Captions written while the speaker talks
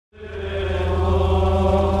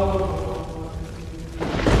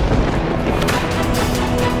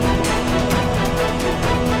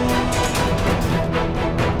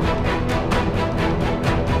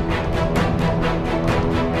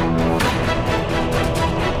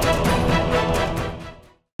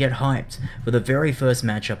Get hyped for the very first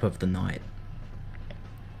matchup of the night.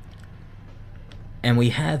 And we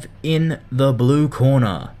have in the blue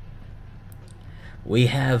corner, we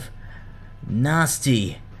have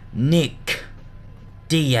Nasty Nick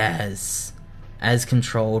Diaz, as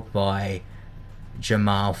controlled by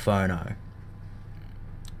Jamal Fono.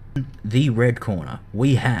 The red corner,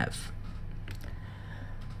 we have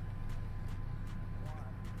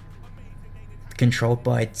controlled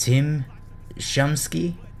by Tim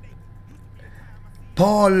Shumsky,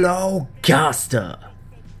 Paulo Costa.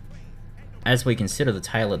 As we consider the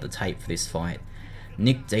tale of the tape for this fight,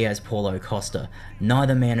 Nick Diaz, Paulo Costa,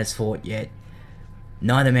 neither man has fought yet,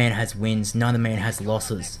 neither man has wins, neither man has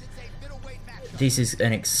losses. This is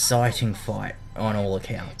an exciting fight on all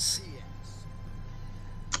accounts.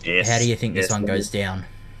 Yes, how do you think this one goes down?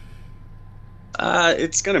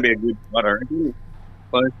 It's going to be a good fight, I reckon.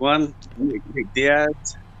 Close one. Nick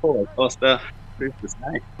Diaz, Paulo Costa, who's to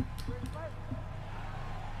say?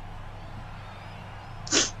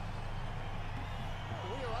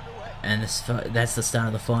 And that's the start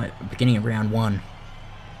of the fight, beginning of round one.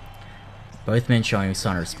 Both men showing a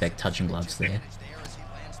sign of respect, touching gloves there.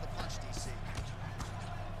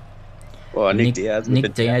 Well, Nick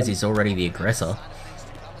Diaz is already the aggressor.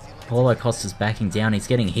 Paulo Costa's backing down, he's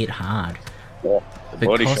getting hit hard. Yeah,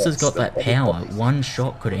 but Costa's got that power, one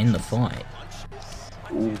shot could end the fight.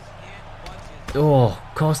 Oh,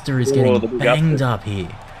 Costa is getting banged up here.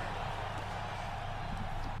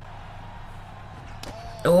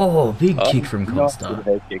 Oh, big kick from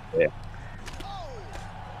Costa.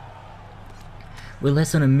 We're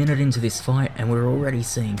less than a minute into this fight and we're already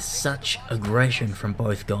seeing such aggression from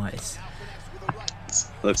both guys.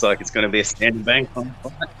 Looks like it's going to be a standing bang on the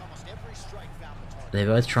fight. They're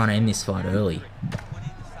both trying to end this fight early.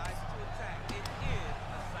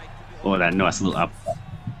 Oh, that nice little up.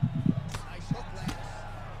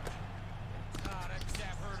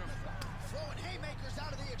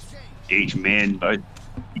 Each man, both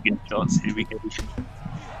taking shots, heavy shot.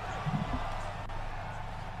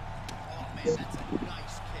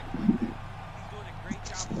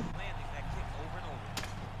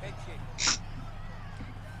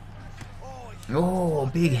 Oh,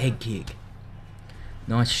 big head kick.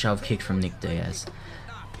 Nice shove kick from Nick Diaz.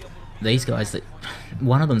 These guys,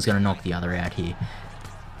 one of them's going to knock the other out here.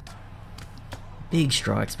 Big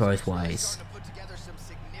strikes both ways.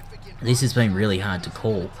 This has been really hard to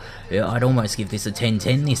call. I'd almost give this a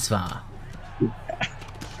 10-10 this far.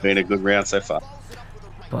 Been a good round so far.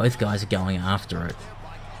 Both guys are going after it.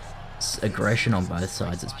 It's aggression on both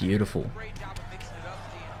sides, it's beautiful.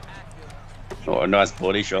 Oh, a nice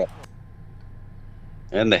body shot.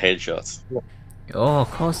 And the headshots. Oh,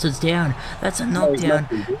 Costa's down. That's a knockdown.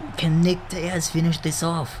 Can Nick Diaz finish this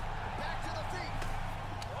off?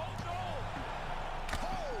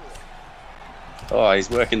 Oh, he's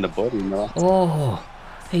working the body now. Oh,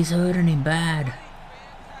 he's hurting him bad.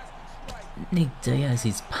 Nick Diaz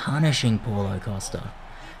is punishing Paulo Costa.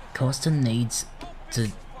 Costa needs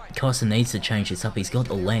to change this up. He's got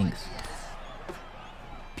the length.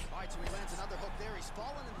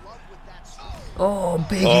 Oh,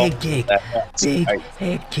 big head kick. Big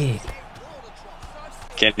head kick.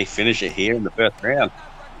 Can he finish it here in the first round?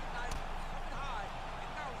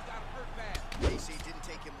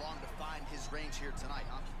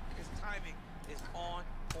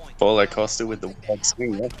 Paulo Costa with the wide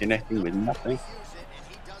swing, connecting with nothing.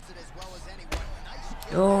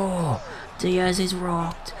 Oh, Diaz is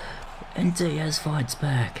rocked, and Diaz fights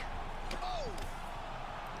back.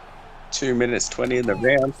 2 minutes 20 in the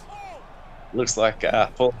round. Looks like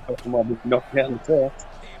Paulo Costa might be knocked out in the first.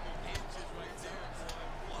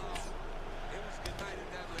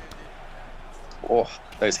 Oh,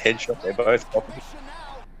 those headshots, they're both popping.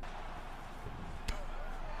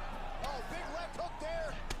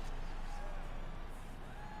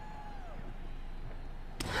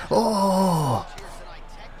 Oh!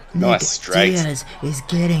 Nice straight. Diaz is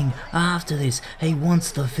getting after this. He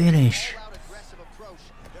wants the finish.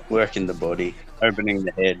 Working the body, opening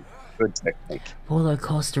the head. Good technique. Paulo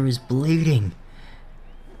Costa is bleeding.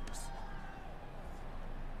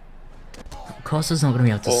 Costa's not going to be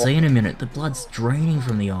able to see in a minute. The blood's draining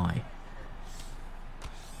from the eye.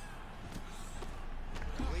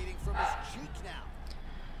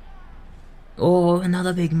 Oh,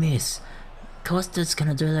 another big miss. Costa's going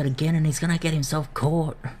to do that again and he's going to get himself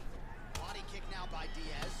caught.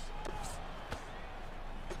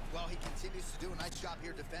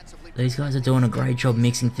 These guys are doing a great job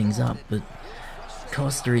mixing things up, but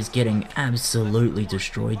Costa is getting absolutely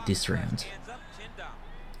destroyed this round.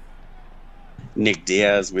 Nick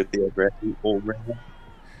Diaz with the aggression all round.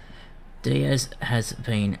 Diaz has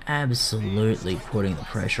been absolutely putting the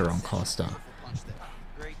pressure on Costa.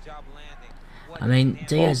 I mean,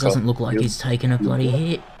 Diaz doesn't look like he's taken a bloody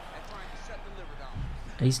hit.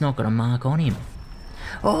 He's not got a mark on him.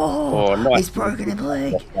 Oh, nice. He's broken his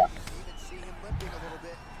leg.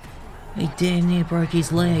 He damn near broke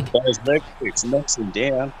his leg. Those leg kicks knocks him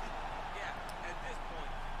down.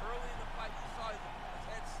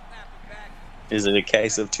 Is it a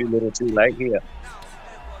case of too little too late here?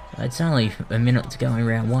 It's only a minute to go in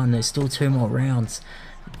round one. There's still 2 more rounds.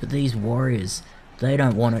 But these Warriors, they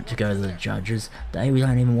don't want it to go to the judges. They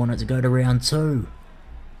don't even want it to go to round 2.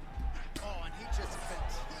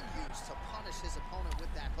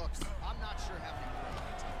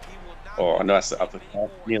 Oh, nice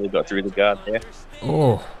uppercut. Nearly got through the guard there.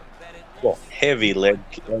 Oh, heavy leg.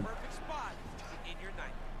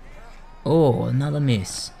 Oh, another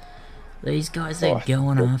miss. These guys, they're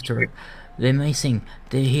going after it. They're missing.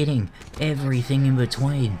 They're hitting everything in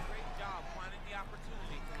between.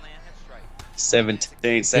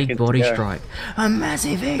 17 seconds. Big body to go. strike. A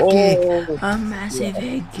massive head kick. A massive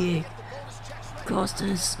head kick.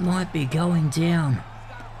 Costas might be going down.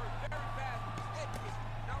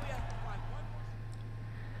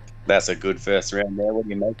 That's a good first round there. What do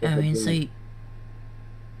you make of it? I mean, see,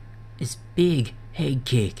 it's big head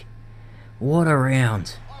kick. What a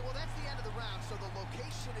round.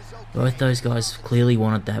 Both those guys clearly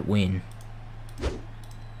wanted that win.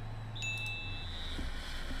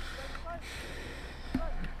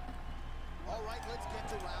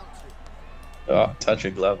 Oh, touch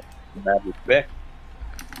a glove. Mad respect.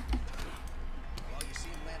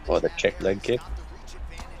 Oh, the check leg kick.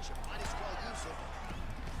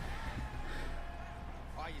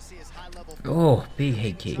 Oh, big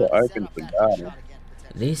head kick. Open for guard.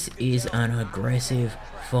 This is an aggressive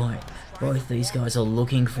fight. Both these guys are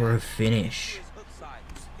looking for a finish.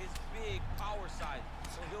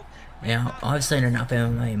 Now, I've seen enough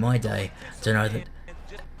MMA in my day to know that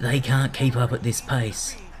they can't keep up at this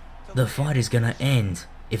pace. The fight is going to end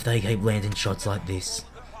if they keep landing shots like this.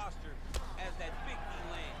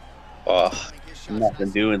 Oh, nothing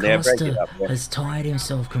doing there. Break it Costa up there. has tired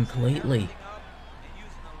himself completely.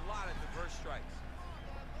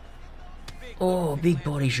 Oh, big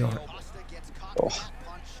body shot. Oh,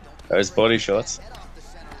 those body shots.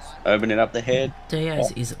 Opening up the head.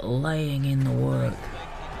 Diaz is laying in the work.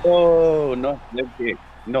 Oh, knocked leg kick.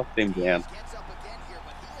 Knocked him down.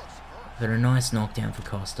 But a nice knockdown for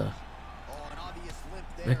Costa.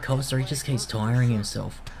 But Costa, he just keeps tiring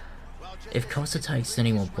himself. If Costa takes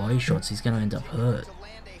any more body shots, he's going to end up hurt.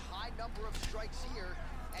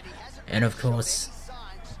 And of course,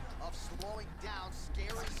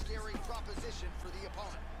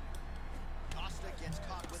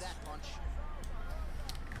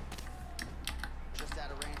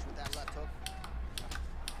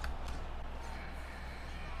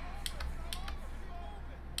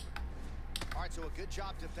 so a good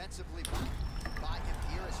job defensively by him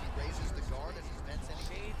here as he raises the guard and prevents any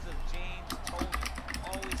shades of James Tony.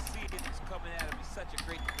 Always see it is coming at him. He's such a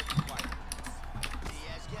great defensive fighter.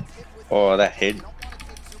 Diaz gets hit with that head. Don't want to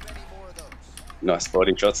take too many more of those. Nice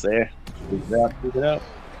body shots there. Keep it up.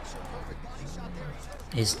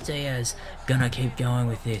 is Diaz gonna keep going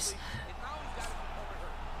with this?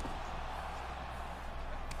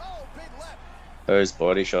 Those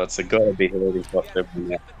body shots are gotta be hurting Costa from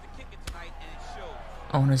there.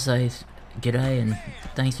 I want to say g'day and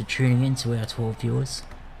thanks for tuning in to our 12 viewers.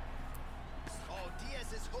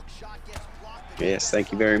 Yes,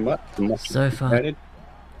 thank you very much. So far,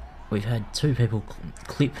 we've had 2 people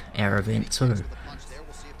clip our event too.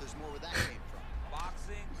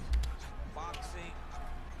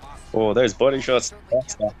 Oh, those body shots.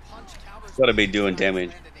 Gotta be doing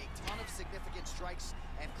damage.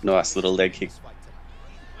 Nice little leg kick.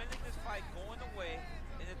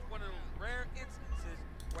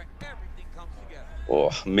 Oh,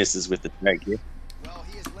 misses with the drag here.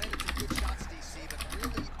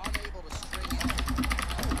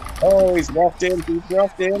 Oh, he's locked in. He's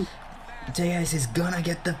locked in. Diaz is gonna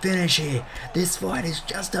get the finish here. This fight is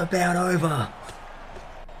just about over.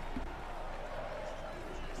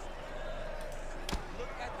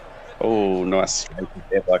 Oh, nice straight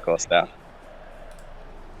there by Costa.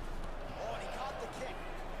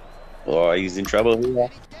 Oh, he's in trouble here.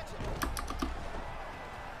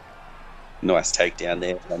 Nice takedown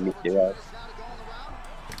there from Nick Diaz.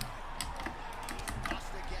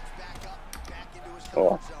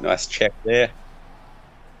 Oh, nice check there.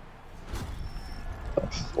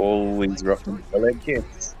 Oh, he's rocking the leg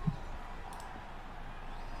kicks.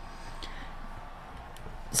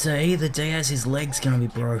 So either Diaz's leg's gonna be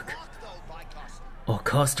broke, or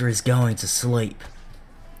Costa is going to sleep.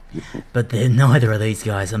 But then neither of these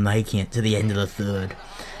guys are making it to the end of the third.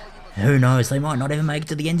 Who knows, they might not even make it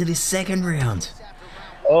to the end of this second round.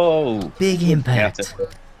 Oh, Big impact. And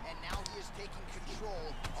now he is taking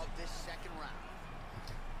control of this second round.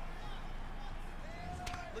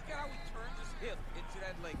 Look at how he turns his hip into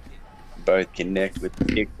that leg kick. Both connect with the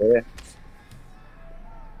kick there.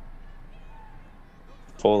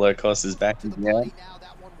 Paulo Costa's back in the out.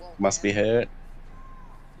 Must be hurt.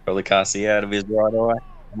 Probably can't see out of his right eye.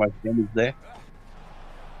 How much damage there?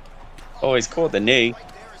 Oh, he's caught the knee. Right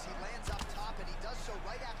there as he lands up top, and he does so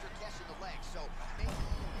right after catching the leg. So maybe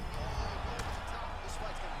this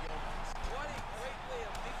fight's gonna be over. What a great way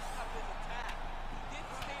of mixing up his attack. He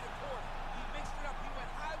didn't stay the course. He mixed it up. He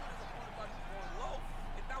went high with his opponent, thought he was going low,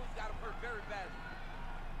 and now he's got him hurt very badly.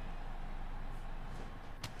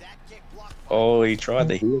 That kick blocked. Oh, he tried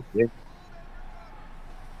the heel kick.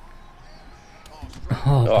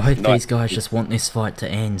 Oh, Oh, both nice. these guys just want this fight to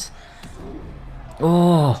end.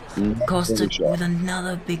 Oh, Costa body shot. with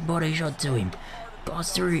another big body shot to him.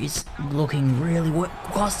 Costa is looking really...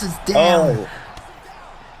 Costa's down. Oh,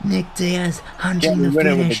 Nick Diaz hunching Yeah, the we went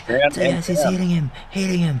in with finish. the ground Diaz and is down.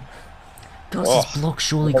 hitting him. Costa's Oh. block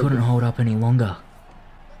surely couldn't hold up any longer.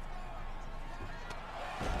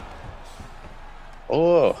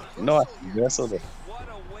 oh, nice reversal there. What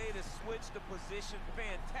a way to switch the position.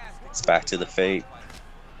 Fantastic. It's back to the feet.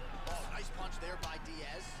 Nice punch there by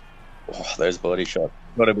Diaz. Oh, those body shots.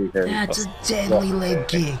 Gotta be hurt. That's a deadly leg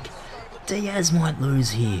kick. Diaz might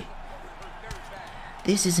lose here.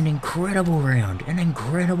 This is an incredible round, an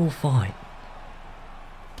incredible fight.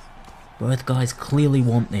 Both guys clearly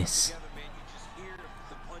want this.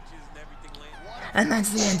 And that's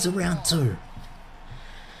the end of round 2.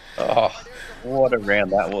 Oh, what a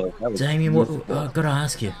round that was. That was Damien, I've got to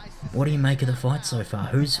ask you, what do you make of the fight so far?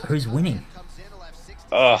 Who's winning?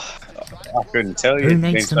 Oh, I couldn't tell you. Who It's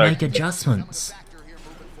needs to been so- make adjustments?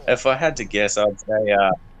 If I had to guess, I'd say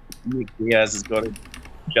Nick Diaz has got it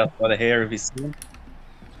just by the hair of his skin.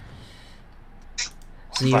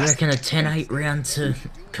 So you reckon a 10-8 round to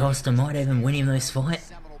Costa might even win him this fight?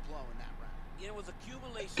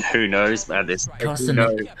 Who knows, man? This Costa, who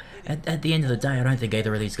knows? at the end of the day, I don't think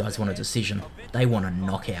either of these guys want a decision. They want a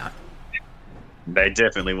knockout. They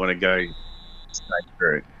definitely want to go straight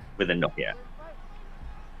through with a knockout.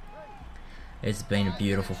 It's been a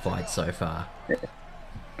beautiful fight so far.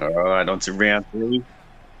 All right, on to round 3.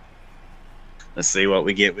 Let's see what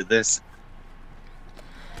we get with this.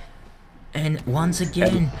 And once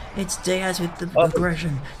again, it's Diaz with the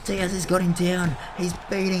aggression. Diaz has got him down. He's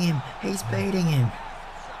beating him. He's beating him.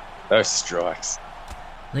 Those strikes.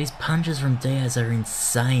 These punches from Diaz are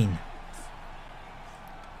insane.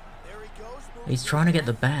 He's trying to get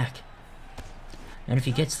the back. And if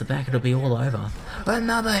he gets the back, it'll be all over.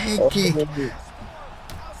 Another head kick.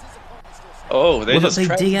 Oh, they Will it just be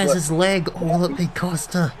trapped- Diaz's leg or will it be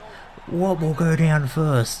Costa? What will go down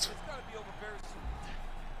first?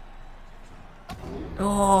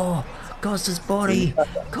 Oh, Costa's body.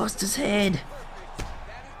 Costa's head.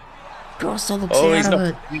 Costa looks Oh, he's out of not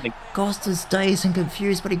it. feeling- Costa's dazed and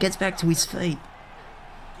confused, but he gets back to his feet.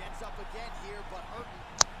 Gets up again here, but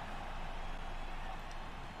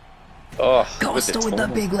Oh, Costa with the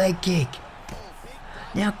taunt. big leg kick.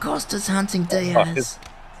 Now Costa's hunting Diaz.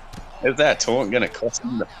 Is that taunt going to cost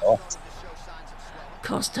him the fight?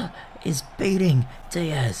 Costa is beating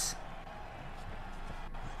Diaz.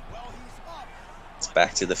 It's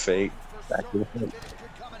back to the feet. Back to the feet.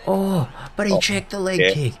 Oh, but he checked the leg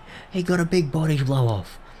yeah. kick. He got a big body blow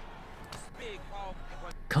off.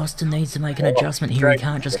 Costa needs to make an adjustment here. He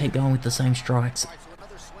can't just keep going with the same strikes.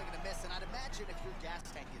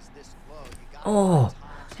 Oh,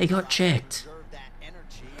 he got checked.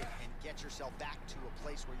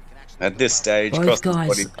 At this stage, Both Costa's guys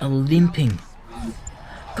body. are limping.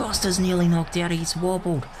 Costa's nearly knocked out. He's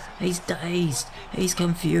wobbled. He's dazed. He's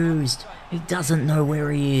confused. He doesn't know where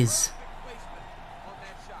he is.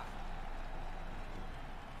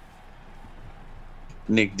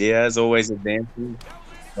 Nick Diaz always advancing.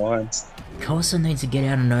 Lines. Costa needs to get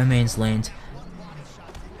out of no man's land.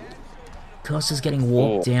 Costa's getting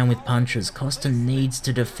walked down with punches. Costa needs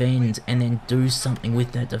to defend and then do something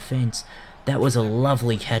with that defense. That was a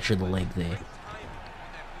lovely catch of the leg there.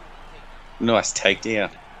 Nice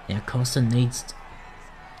takedown. Now Costa needs...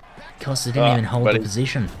 Costa didn't even hold but the he-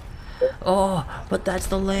 position. Oh, but that's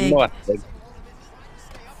the leg. Nice.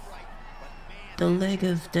 The leg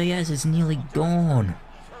of Diaz is nearly gone.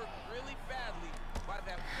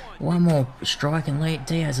 One more strike and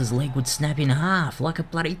Diaz's leg would snap in half like a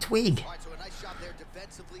bloody twig. so a nice job there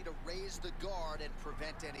defensively to raise the guard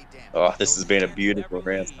Oh, this has been a beautiful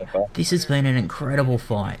round so far. This has been an incredible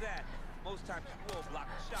fight.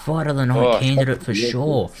 Fight of the night candidate for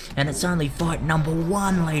sure. And it's only fight number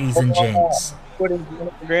 1, ladies and gents. Put him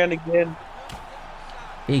on the ground again.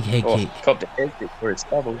 Big head kick. Copped a head kick for his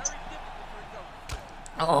doubles.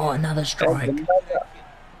 Oh, another strike.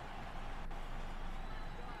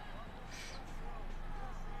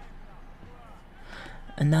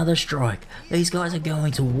 Another strike. These guys are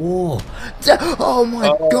going to war. Oh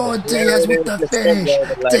my God, Diaz with the finish.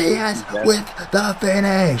 Diaz with the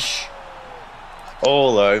finish.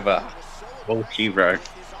 All over. All she wrote.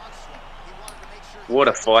 What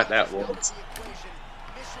a fight that was.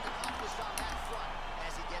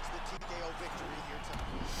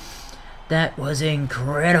 That was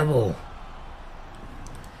incredible.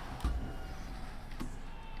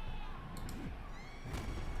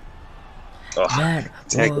 Oh, that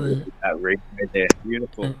was that rig right there.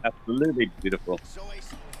 Beautiful. Absolutely beautiful.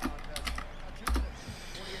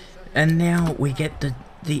 And now we get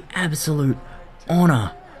the absolute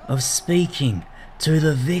honor of speaking to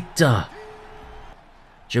the victor.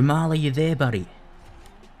 Jamal, are you there, buddy?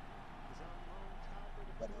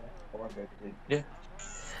 Yeah.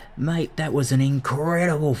 Mate, that was an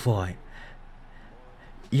incredible fight.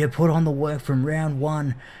 You put on the work from round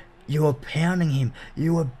 1. You were pounding him.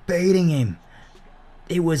 You were beating him.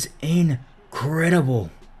 It was incredible.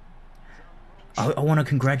 I want to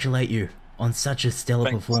congratulate you on such a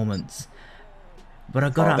stellar performance. But I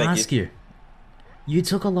gotta ask you. You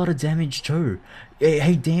took a lot of damage too.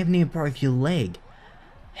 He damn near broke your leg.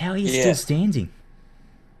 How are you still standing?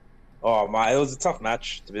 Oh my, it was a tough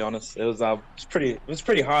match, to be honest. It was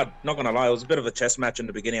pretty hard, not gonna lie. It was a bit of a chess match in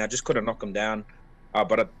the beginning. I just couldn't knock him down.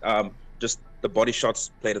 But just the body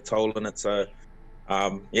shots played a toll in it. So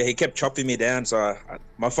he kept chopping me down. So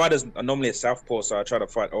my fighters are normally a southpaw, so I try to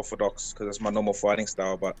fight orthodox because that's my normal fighting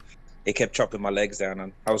style. But he kept chopping my legs down,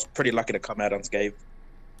 and I was pretty lucky to come out unscathed.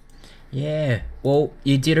 Yeah, well,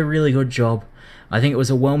 you did a really good job. I think it was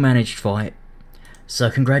a well-managed fight.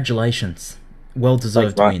 So congratulations.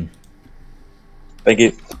 Well-deserved win. Thank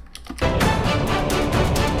you.